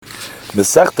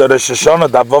Masechta Rosh Hashanah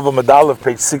Davav Medalev,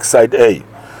 page 6, side A.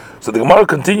 So the Gemara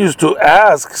continues to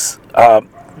ask,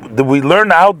 did we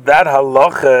learn out that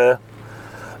halacha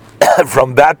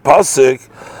from that pasuk?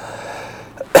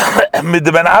 Mid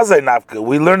Ben Azai nafka.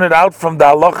 We learn it out from the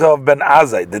halacha of Ben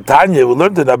Azai. The Tanya, we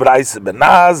learned in Abraisa Ben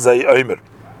Azai Omer.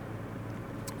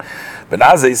 Ben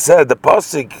Azai said the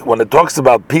pasuk, when it talks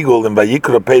about Pigul in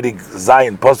Vayikra Pedig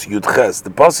Zayin pasuk Yud Ches, the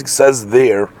pasuk says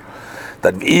there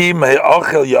that im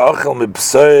he'ochel ya'ochel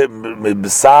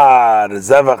mibsar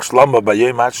zevach shlama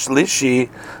b'yom hashlishi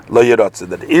lo yerotze,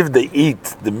 that if they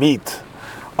eat the meat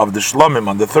of the shlomim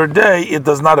on the third day, it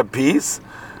does not appease.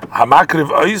 Hamakriv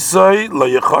oisoi lo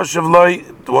yechoshev loy,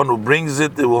 the one who brings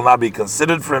it, it will not be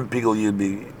considered for him. Pigul you'll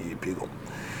be pigul.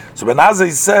 So Ben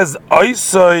Azai says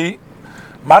oisoi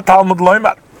ma Talmud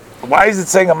loymar. Why is it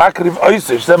saying hamakriv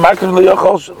oisoi? It said hamakriv lo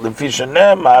yechoshev lefi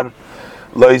shenemar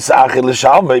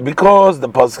because the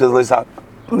pasuk is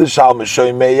l'shalmei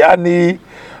shoymei yani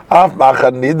af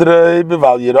machar nidrei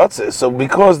b'val yirotze. So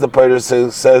because the Torah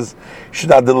says should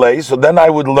not delay, so then I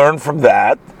would learn from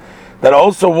that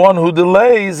also one who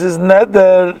delays his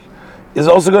neder is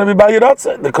also going to be by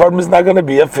yirotze. The korban is not going to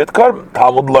be a fit korban.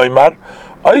 Talmud loymar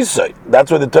oisei. That's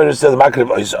why the Torah says makriv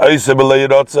oisei b'lo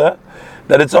yirotze,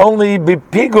 that it's only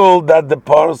bipigul that the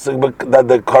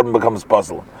korban becomes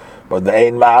possible. But the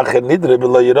ein ma'acher nidre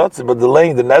b'lo yirotze, but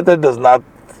delaying the neder does not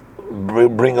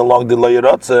bring along the lo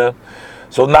yirotze.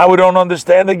 So now we don't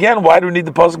understand again, why do we need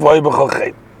the pasuk v'hoy b'chol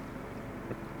chet?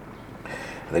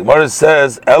 The Gemara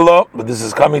says elo, but this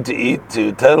is coming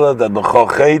to tell her that b'chol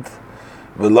chet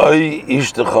v'loy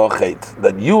ishtecho chet,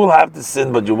 that you will have the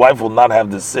sin, but your wife will not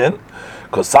have the sin,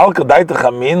 because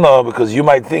you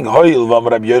might think hoyil v'am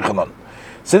Rabbi Yochanan.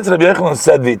 Since Rabbi Yochanan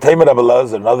said v'teimer Rabbi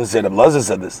Elazar, and others said Rabbi Elazar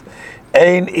said this,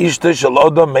 ein ishte shel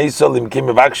odom meisol im kim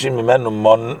mevakshim mimenu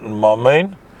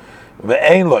momen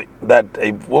ve'ein loy, that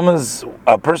a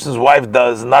person's wife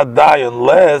does not die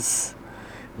unless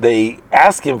they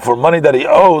ask him for money that he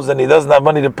owes and he doesn't have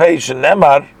money to pay.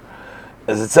 Shenemar,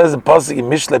 as it says in pasuk in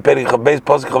Mishle Perich Chabeis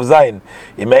pasuk Chav Zayin,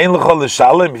 im ein lecho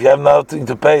l'shalem, if you have nothing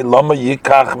to pay, lama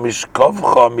yikach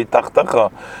mishkovcha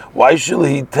mitachtecha, why should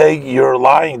he take your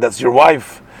lying, that's your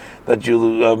wife, that you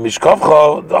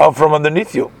mishkovcha from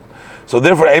underneath you? So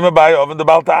therefore,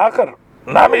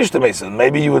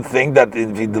 maybe you would think that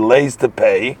if he delays to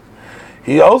pay,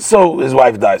 his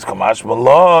wife dies. So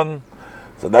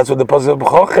that's what the pasuk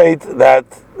b'chochet, that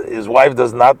his wife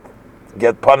does not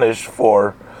get punished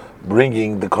for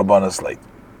bringing the korbanos late.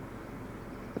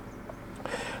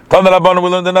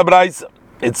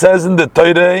 It says in the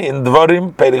Torah in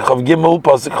Dvarim Perich Chav Gimel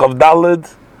pasuk Chav Daled,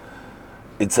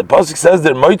 it's a pasuk says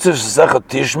there moitzer shesecha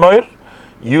tishmoir,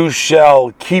 you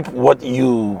shall keep what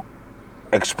you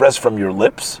express from your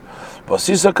lips. You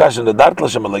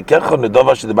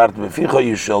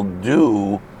shall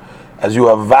do as you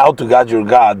have vowed to God your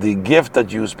God, the gift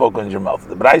that you spoke in your mouth.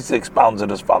 The Braise expounds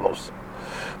it as follows.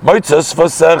 What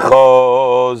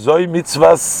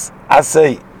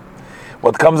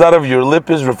comes out of your lip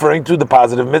is referring to the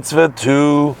positive mitzvah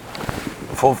to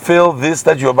fulfill this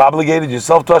that you have obligated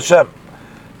yourself to Hashem.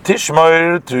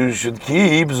 Tishmoir, should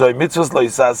keep zoy mitzvahs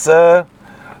loisaseh,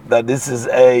 that this is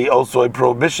also a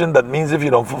prohibition. That means if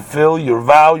you don't fulfill your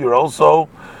vow, you're also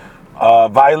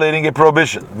violating a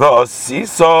prohibition. Thus,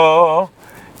 and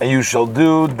you shall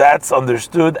do, that's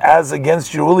understood as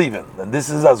against your will even. And this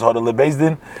is as hodale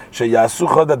Bezdin,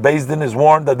 sheyasucha, that Bezdin is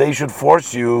warned that they should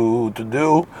force you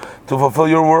to fulfill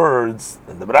your words.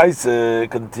 And the Braise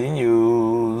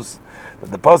continues that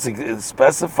the pasuk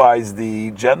specifies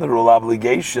the general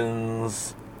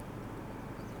obligations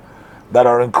that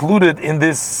are included in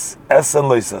this esen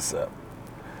loisaseh.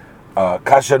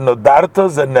 Kasher nodarta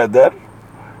ze neder.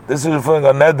 This is referring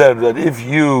to neder, that if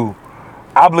you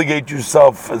obligate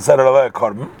yourself and set it a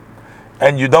korban,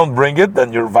 and you don't bring it,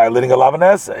 then you're violating a lavan.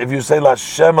 If you say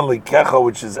Lashem alikecha,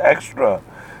 which is extra,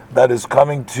 that is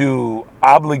coming to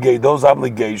obligate those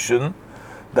obligations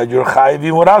that you're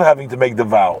chayivim without having to make the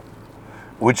vow,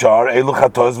 which are elu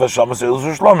chatos v'shamas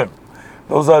elu shlomim.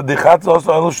 Those are the chatos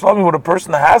elu shlomim, where a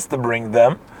person has to bring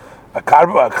them, a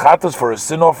chatos for a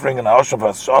sin offering and a asham for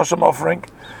a asham offering,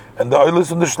 and the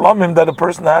oilus and the shlomim that a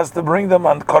person has to bring them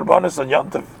on karbanis and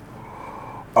yantiv.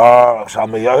 So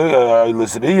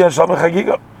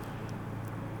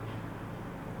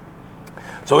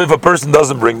if a person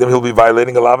doesn't bring them, he'll be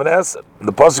violating a lavan asset.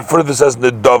 The pasuk further says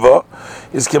nedava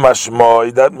is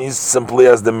kimashmoi. That means simply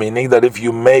as the meaning that if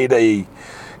you made a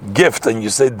gift and you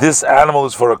say this animal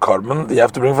is for a korban, you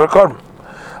have to bring for a korban.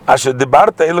 Asher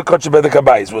debarta elu koche bedek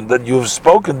habayis. When that you've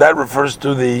spoken, that refers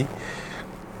to the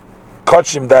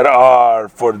kachim that are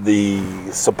for the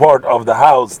support of the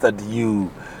house that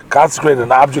you consecrate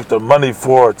an object of money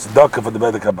for tzedakah for the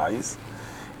Bedek HaBayis.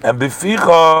 And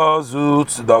bificha zu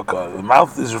tzedakah. The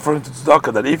mouth is referring to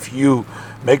tzedakah, that if you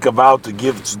make a vow to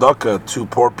give tzedakah to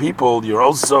poor people, you're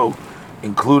also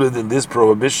included in this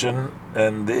prohibition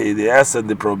and the asset,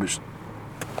 the prohibition.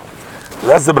 So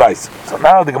that's the Braisa. So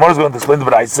now the Gemara is going to explain the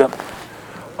Braisa.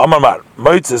 Amar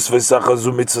moitzes v'sacha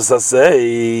zu mitzvah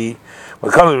sasei.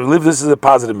 When it comes to relief, this is a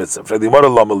positive mitzvah. For the Gemara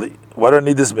lomali, why do I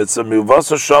need this mitzvah?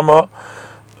 Mivasa shama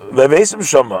vevesim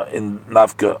shama in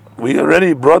Nafka. We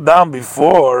already brought down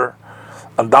before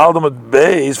and Daldam at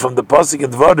Beis from the pasuk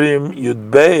in Dvarim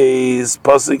Yud Beis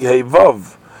pasuk Hey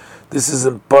Vav. This is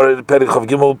in Perek Chav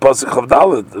Gimel pasuk Chav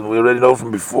Dalet, and we already know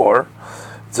from before.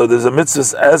 So there's a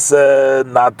mitzvah as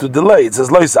not to delay. It says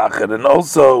loisacher, and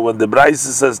also when the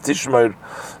Braisa says Tishmer,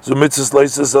 so mitzvah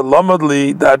loisacher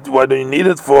lamadli. That what do you need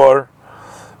it for?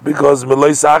 Because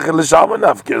meloisacher l'shalma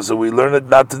nafkir. So we learn it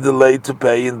not to delay to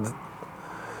pay.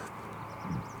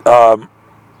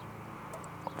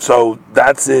 So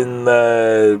that's in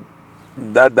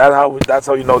that's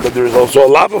how you know that there is also a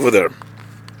lav over there.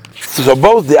 So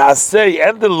both the Asay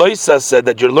and the Loisa said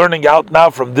that you're learning out now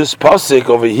from this pasuk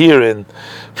over here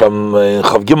from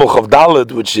Chav Gimel Chav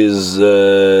Dalet, which is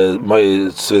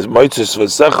Moitzes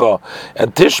V'Secha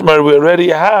and Tishmer. We already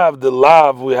have the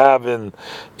lav we have in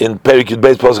Perek Yud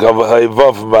Beis pasuk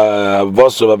Havav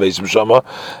Vasu V'Veisim Shama,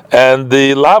 and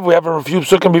the lav we have in a few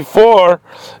psukim before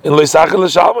in Loisachel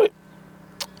L'Shalmei,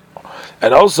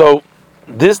 and also.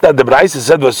 This that the Braisa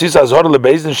said was that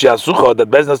Bezdin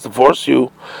has to force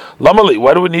you. Lamali,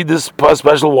 why do we need this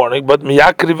special warning? But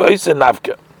miyakriv oisei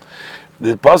nafka.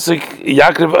 The pasuk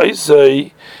yakriv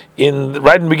oisei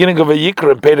right in the beginning of a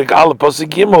Yikra in Perek Aleph pasuk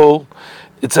Gimel,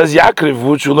 it says yakriv,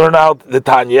 which we learn out the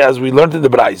Tanya as we learned in the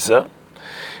Braisa.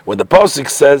 When the pasuk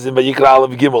says in Vayikra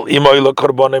Aleph Gimel, imoy lo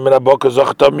korbanei min haboker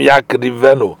zochtam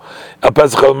yakrivenu,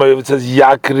 it says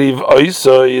yakriv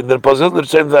oisei, and then pasuk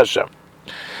l'shem Hashem.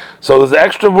 So there's the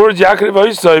extra words Yakriv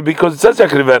Oisoi because it says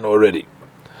Yakrivenu already.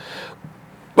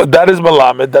 But that is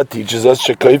Malamed that teaches us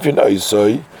Shekoifin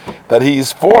Oisoi, that he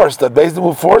is forced, that Beis Din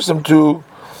will force him to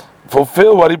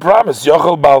fulfill what he promised.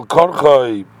 Yochel Bal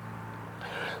Korchoi.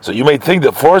 So you may think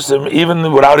that force him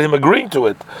even without him agreeing to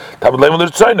it.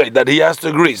 That he has to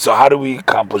agree. So how do we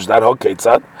accomplish that? Okay,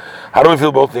 tzad. How do we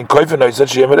feel both in Koifin Oisoi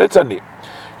Sheyemeretzani?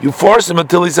 You force him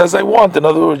until he says, I want. In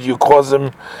other words, you cause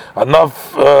him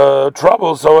enough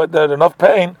trouble, so that enough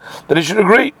pain, that he should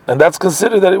agree. And that's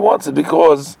considered that he wants it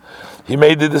because he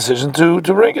made the decision to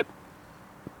bring it.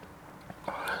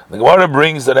 The Gemara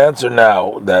brings an answer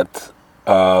now that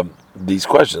these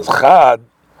questions. Chad,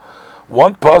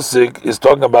 one pasuk is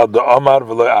talking about the Amar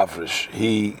V'lo Afrish.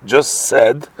 He just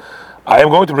said, I am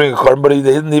going to bring a korban, but he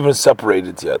didn't even separate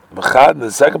it yet. Chad,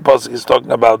 the second pasuk is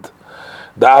talking about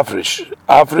the Afrish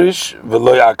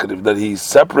v'lo yakriv, that he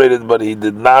separated but he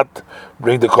did not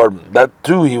bring the korban. That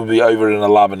too he will be over in a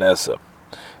lav and esa,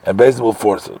 and Beis Din will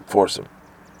force him.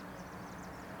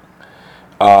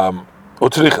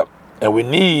 Utricha, and we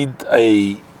need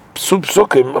a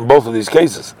psukim in both of these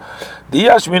cases. The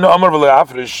Yashmino Amar v'lo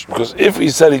Afrish, because if he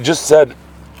just said,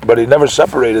 but he never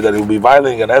separated, that he will be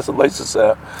violating an esa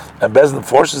leisasa, and Beis Din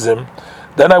forces him,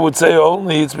 then I would say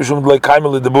only it's mishum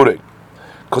leikaimel deburei.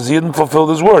 Because he didn't fulfill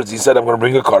his words. He said, I'm going to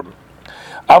bring a korban.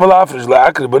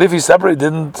 But if he separated,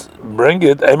 didn't bring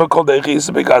it,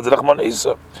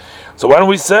 so why don't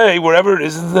we say, wherever it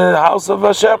is in the house of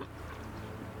Hashem?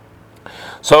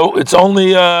 So it's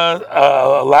only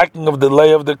a lacking of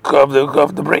delay of the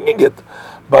bringing it.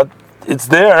 But it's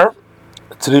there.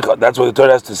 That's what the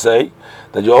Torah has to say,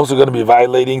 that you're also going to be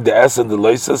violating the S and the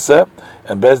Loisase,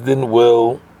 and Beis Din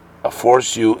will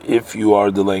force you if you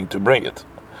are delaying to bring it.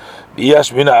 And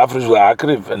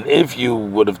if you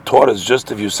would have taught us just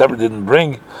if you separately didn't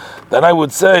bring, then I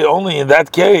would say only in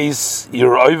that case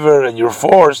you're over and you're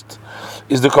forced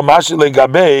is the Kamashi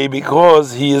Legabe,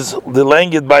 because he is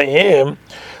delaying it by him,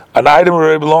 an item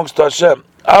where it belongs to Hashem.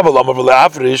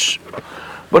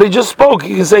 But he just spoke.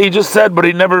 You can say he just said, but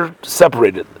he never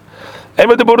separated.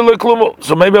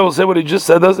 So maybe I will say what he just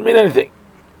said doesn't mean anything,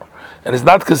 and it's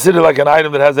not considered like an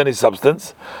item that has any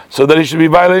substance, so that he should be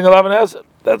violating a lav and asset.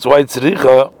 That's why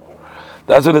tzricha.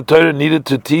 That's what the Torah needed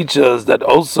to teach us, that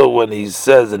also when he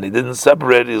says and he didn't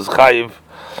separate, he was chayiv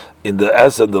in the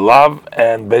S and the lav,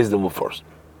 and Beis Din will force.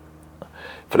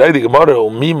 Frag the Gemara,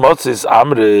 mi motzis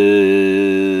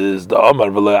amris the Omar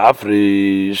v'lo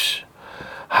Afrish.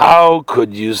 How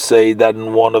could you say that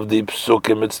in one of the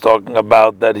psukim it's talking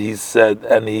about that he said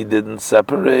and he didn't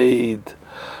separate?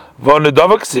 But in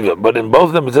both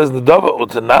of them it says Nedava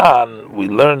Utanan. We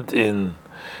learned in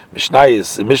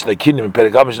Mishnayis, Mishnah Kinim,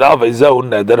 Perikam Mishnah Alva, Izahu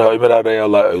Neder, Haimer Harei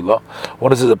Allah Oila.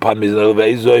 One says upon me, Izahu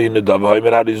Neder,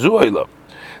 Haimer Harei Zu Oila.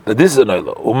 That this is an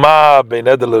oila. Uma bein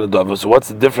neder l'nedava. So what's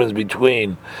the difference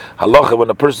between halacha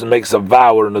when a person makes a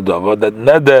vow or a nedava? That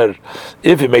neder,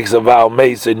 if he makes a vow,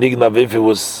 may say nignav if it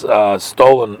was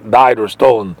stolen, died or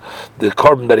stolen, the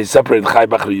korban that he separated chai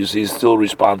b'chri, you see, is still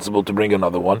responsible to bring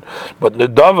another one. But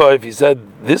nedava, if he said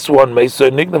this one may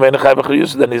say nignav and chai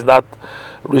b'chri, then he's not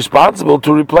responsible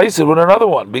to replace it with another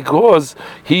one because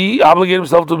he obligated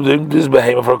himself to bring this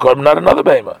behemoth for a korban, not another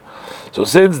behemoth. So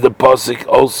since the pasuk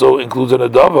also includes an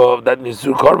adava that needs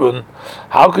through korban,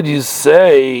 how could you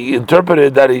interpret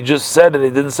it that he just said and he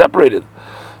didn't separate it?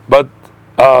 But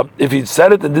if he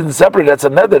said it and didn't separate it, that's a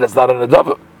neder, that's not an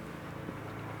adava.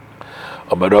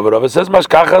 Rava says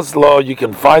mashkachas law, you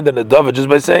can find an adava just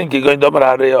by saying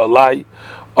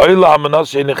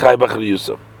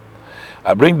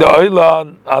I bring the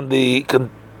oila on the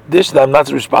condition that I'm not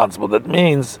responsible. That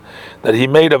means that he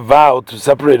made a vow to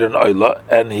separate an oila,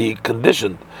 and he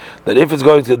conditioned that if it's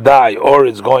going to die or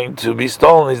it's going to be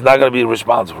stolen, he's not going to be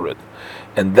responsible for it.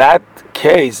 In that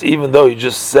case, even though he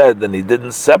just said and he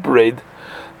didn't separate,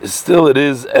 still it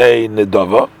is a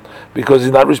nedava because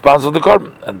he's not responsible for the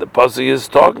korban. And the pasuk is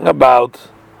talking about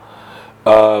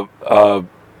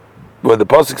when the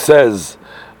pasuk says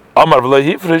Amar v'lo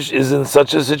hifrish is in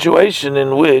such a situation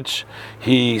in which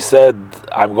he said,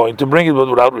 I'm going to bring it, but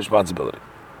without responsibility.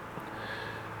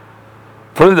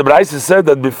 Further, the Braisa said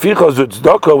that b'ficha zu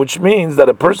tzedakah, which means that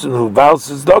a person who vows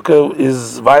tzedakah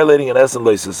is violating an esen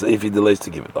leisus if he delays to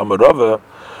give it. Amar Rava,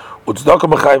 tzedakah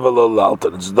mechayiv lo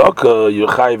laltan. Tzedakah you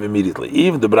chayiv immediately.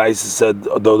 Even the Braisa said,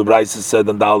 although the Braisa said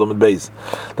on Daldom and Beis,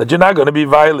 that you're not going to be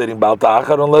violating Baal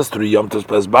Ta'achar unless 3 Yom Tovs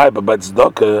pass by. But by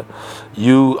tzedakah,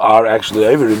 you are actually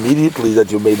over immediately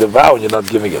that you made the vow and you're not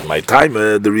giving it. My time,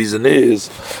 the reason is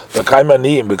the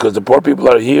kaimanim, because the poor people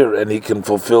are here and he can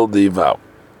fulfill the vow.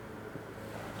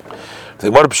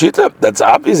 That's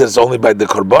obvious. It's only by the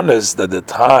korbanos that the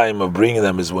time of bringing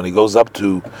them is when he goes up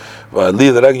to Li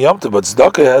the Yom Tov. But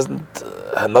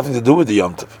tzedakah had nothing to do with the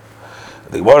Yom Tov.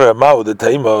 The Gemara Ma'u, the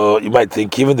Taima, you might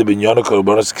think even the binyana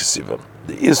korbanos kesiva,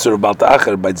 the Isur Baal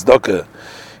Ta'achar by tzedakah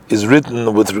is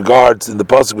written with regards in the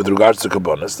pasuk with regards to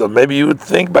korbanos. So maybe you would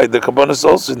think by the korbanos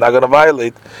also is not going to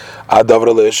violate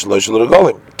Adavra Leish Loishel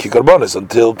Regolim Ki korbanos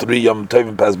until 3 Yom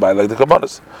Tovim pass by like the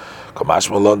korbanos. Kamash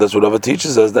Malon, that's what Rava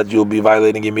teaches us, that you'll be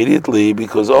violating immediately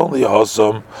because only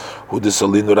Hosom who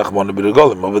disalinu Rachmanu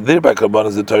b'Regolim. Over there by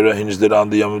korbanos the Torah hinged it on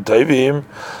the Yom Tovim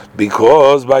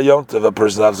because by Yom Tov a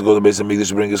person has to go to the Beis Hamikdash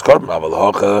to bring his korban.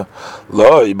 Aval hocha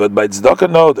loy, but by tzedakah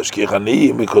no, the shkich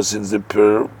aniyim, because since the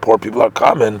poor people are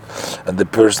common and the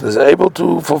person is able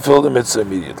to fulfill the mitzvah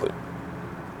immediately.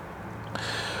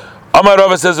 Amar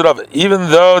Rava says Rava, even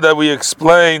though that we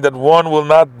explained that one will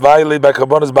not violate by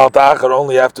korbanos Baal Ta'achar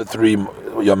only after 3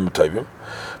 Yom Tovim,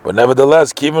 but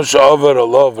nevertheless, kivun she'over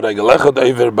olov regelechad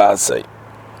over ba'asei.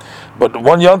 But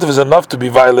 1 Yom Tov is enough to be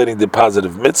violating the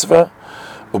positive mitzvah.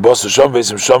 Ubos Shom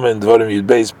Veisim Shom in Dvarim Yud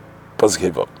Beis Pasuk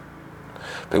Hevov.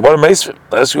 The Gemara Meisvim,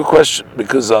 I ask you a question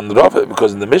because in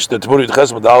the Mishnah Tmur Yud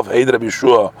Ches Medalf Heid Rabbi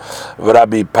Yeshua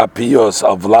v'Rabbi Papios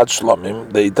al Vlad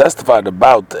Shlomim, they testified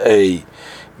about a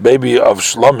baby of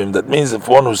Shlomim. That means if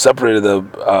one who separated a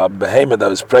behemoth that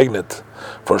was pregnant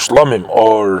for Shlomim,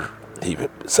 or he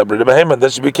separated a behemoth, then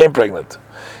she became pregnant,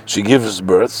 she gives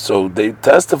birth. So they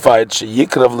testified she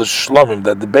yikrav l'Shlomim,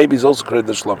 that the baby is also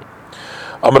created Shlomim.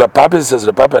 Amar Papi says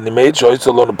the Papa, and he made choice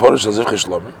to learn a Porish of Zivchei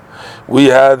Shlomim. We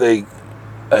had a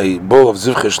bull of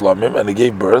Zivchei Shlomim, and he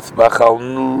gave birth Bachal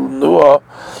Nua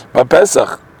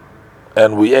Pesach,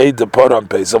 and we ate the pot on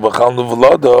Pesach. Bachal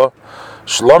Nuvlado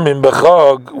Shlomim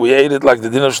b'chag, we ate it like the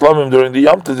din of Shlomim during the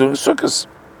Yom Tov, during the Sukkot.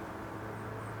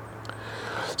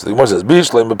 So the Gemara says,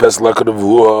 "B'Shlomim b'Pesach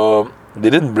l'Kadavu." They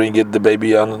didn't bring it, the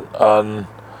baby on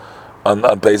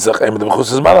Pesach.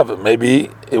 Maybe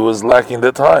it was lacking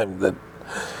the time that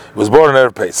it was born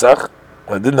on Pesach.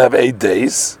 It didn't have 8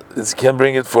 days. It can't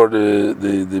bring it for the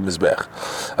mizbech.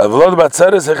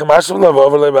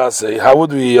 How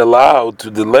would we allow to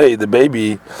delay the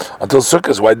baby until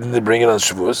Sukkot? Why didn't they bring it on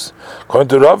Shavuos? According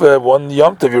to Rava, 1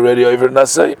 Yom Tov already over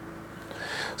Nasei.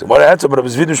 So what answer? But Rabbi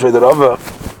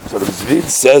Zvid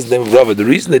says name of Rava. The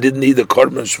reason they didn't need the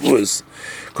korban Shavuos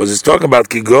because it's talking about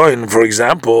Kigoin, for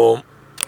example.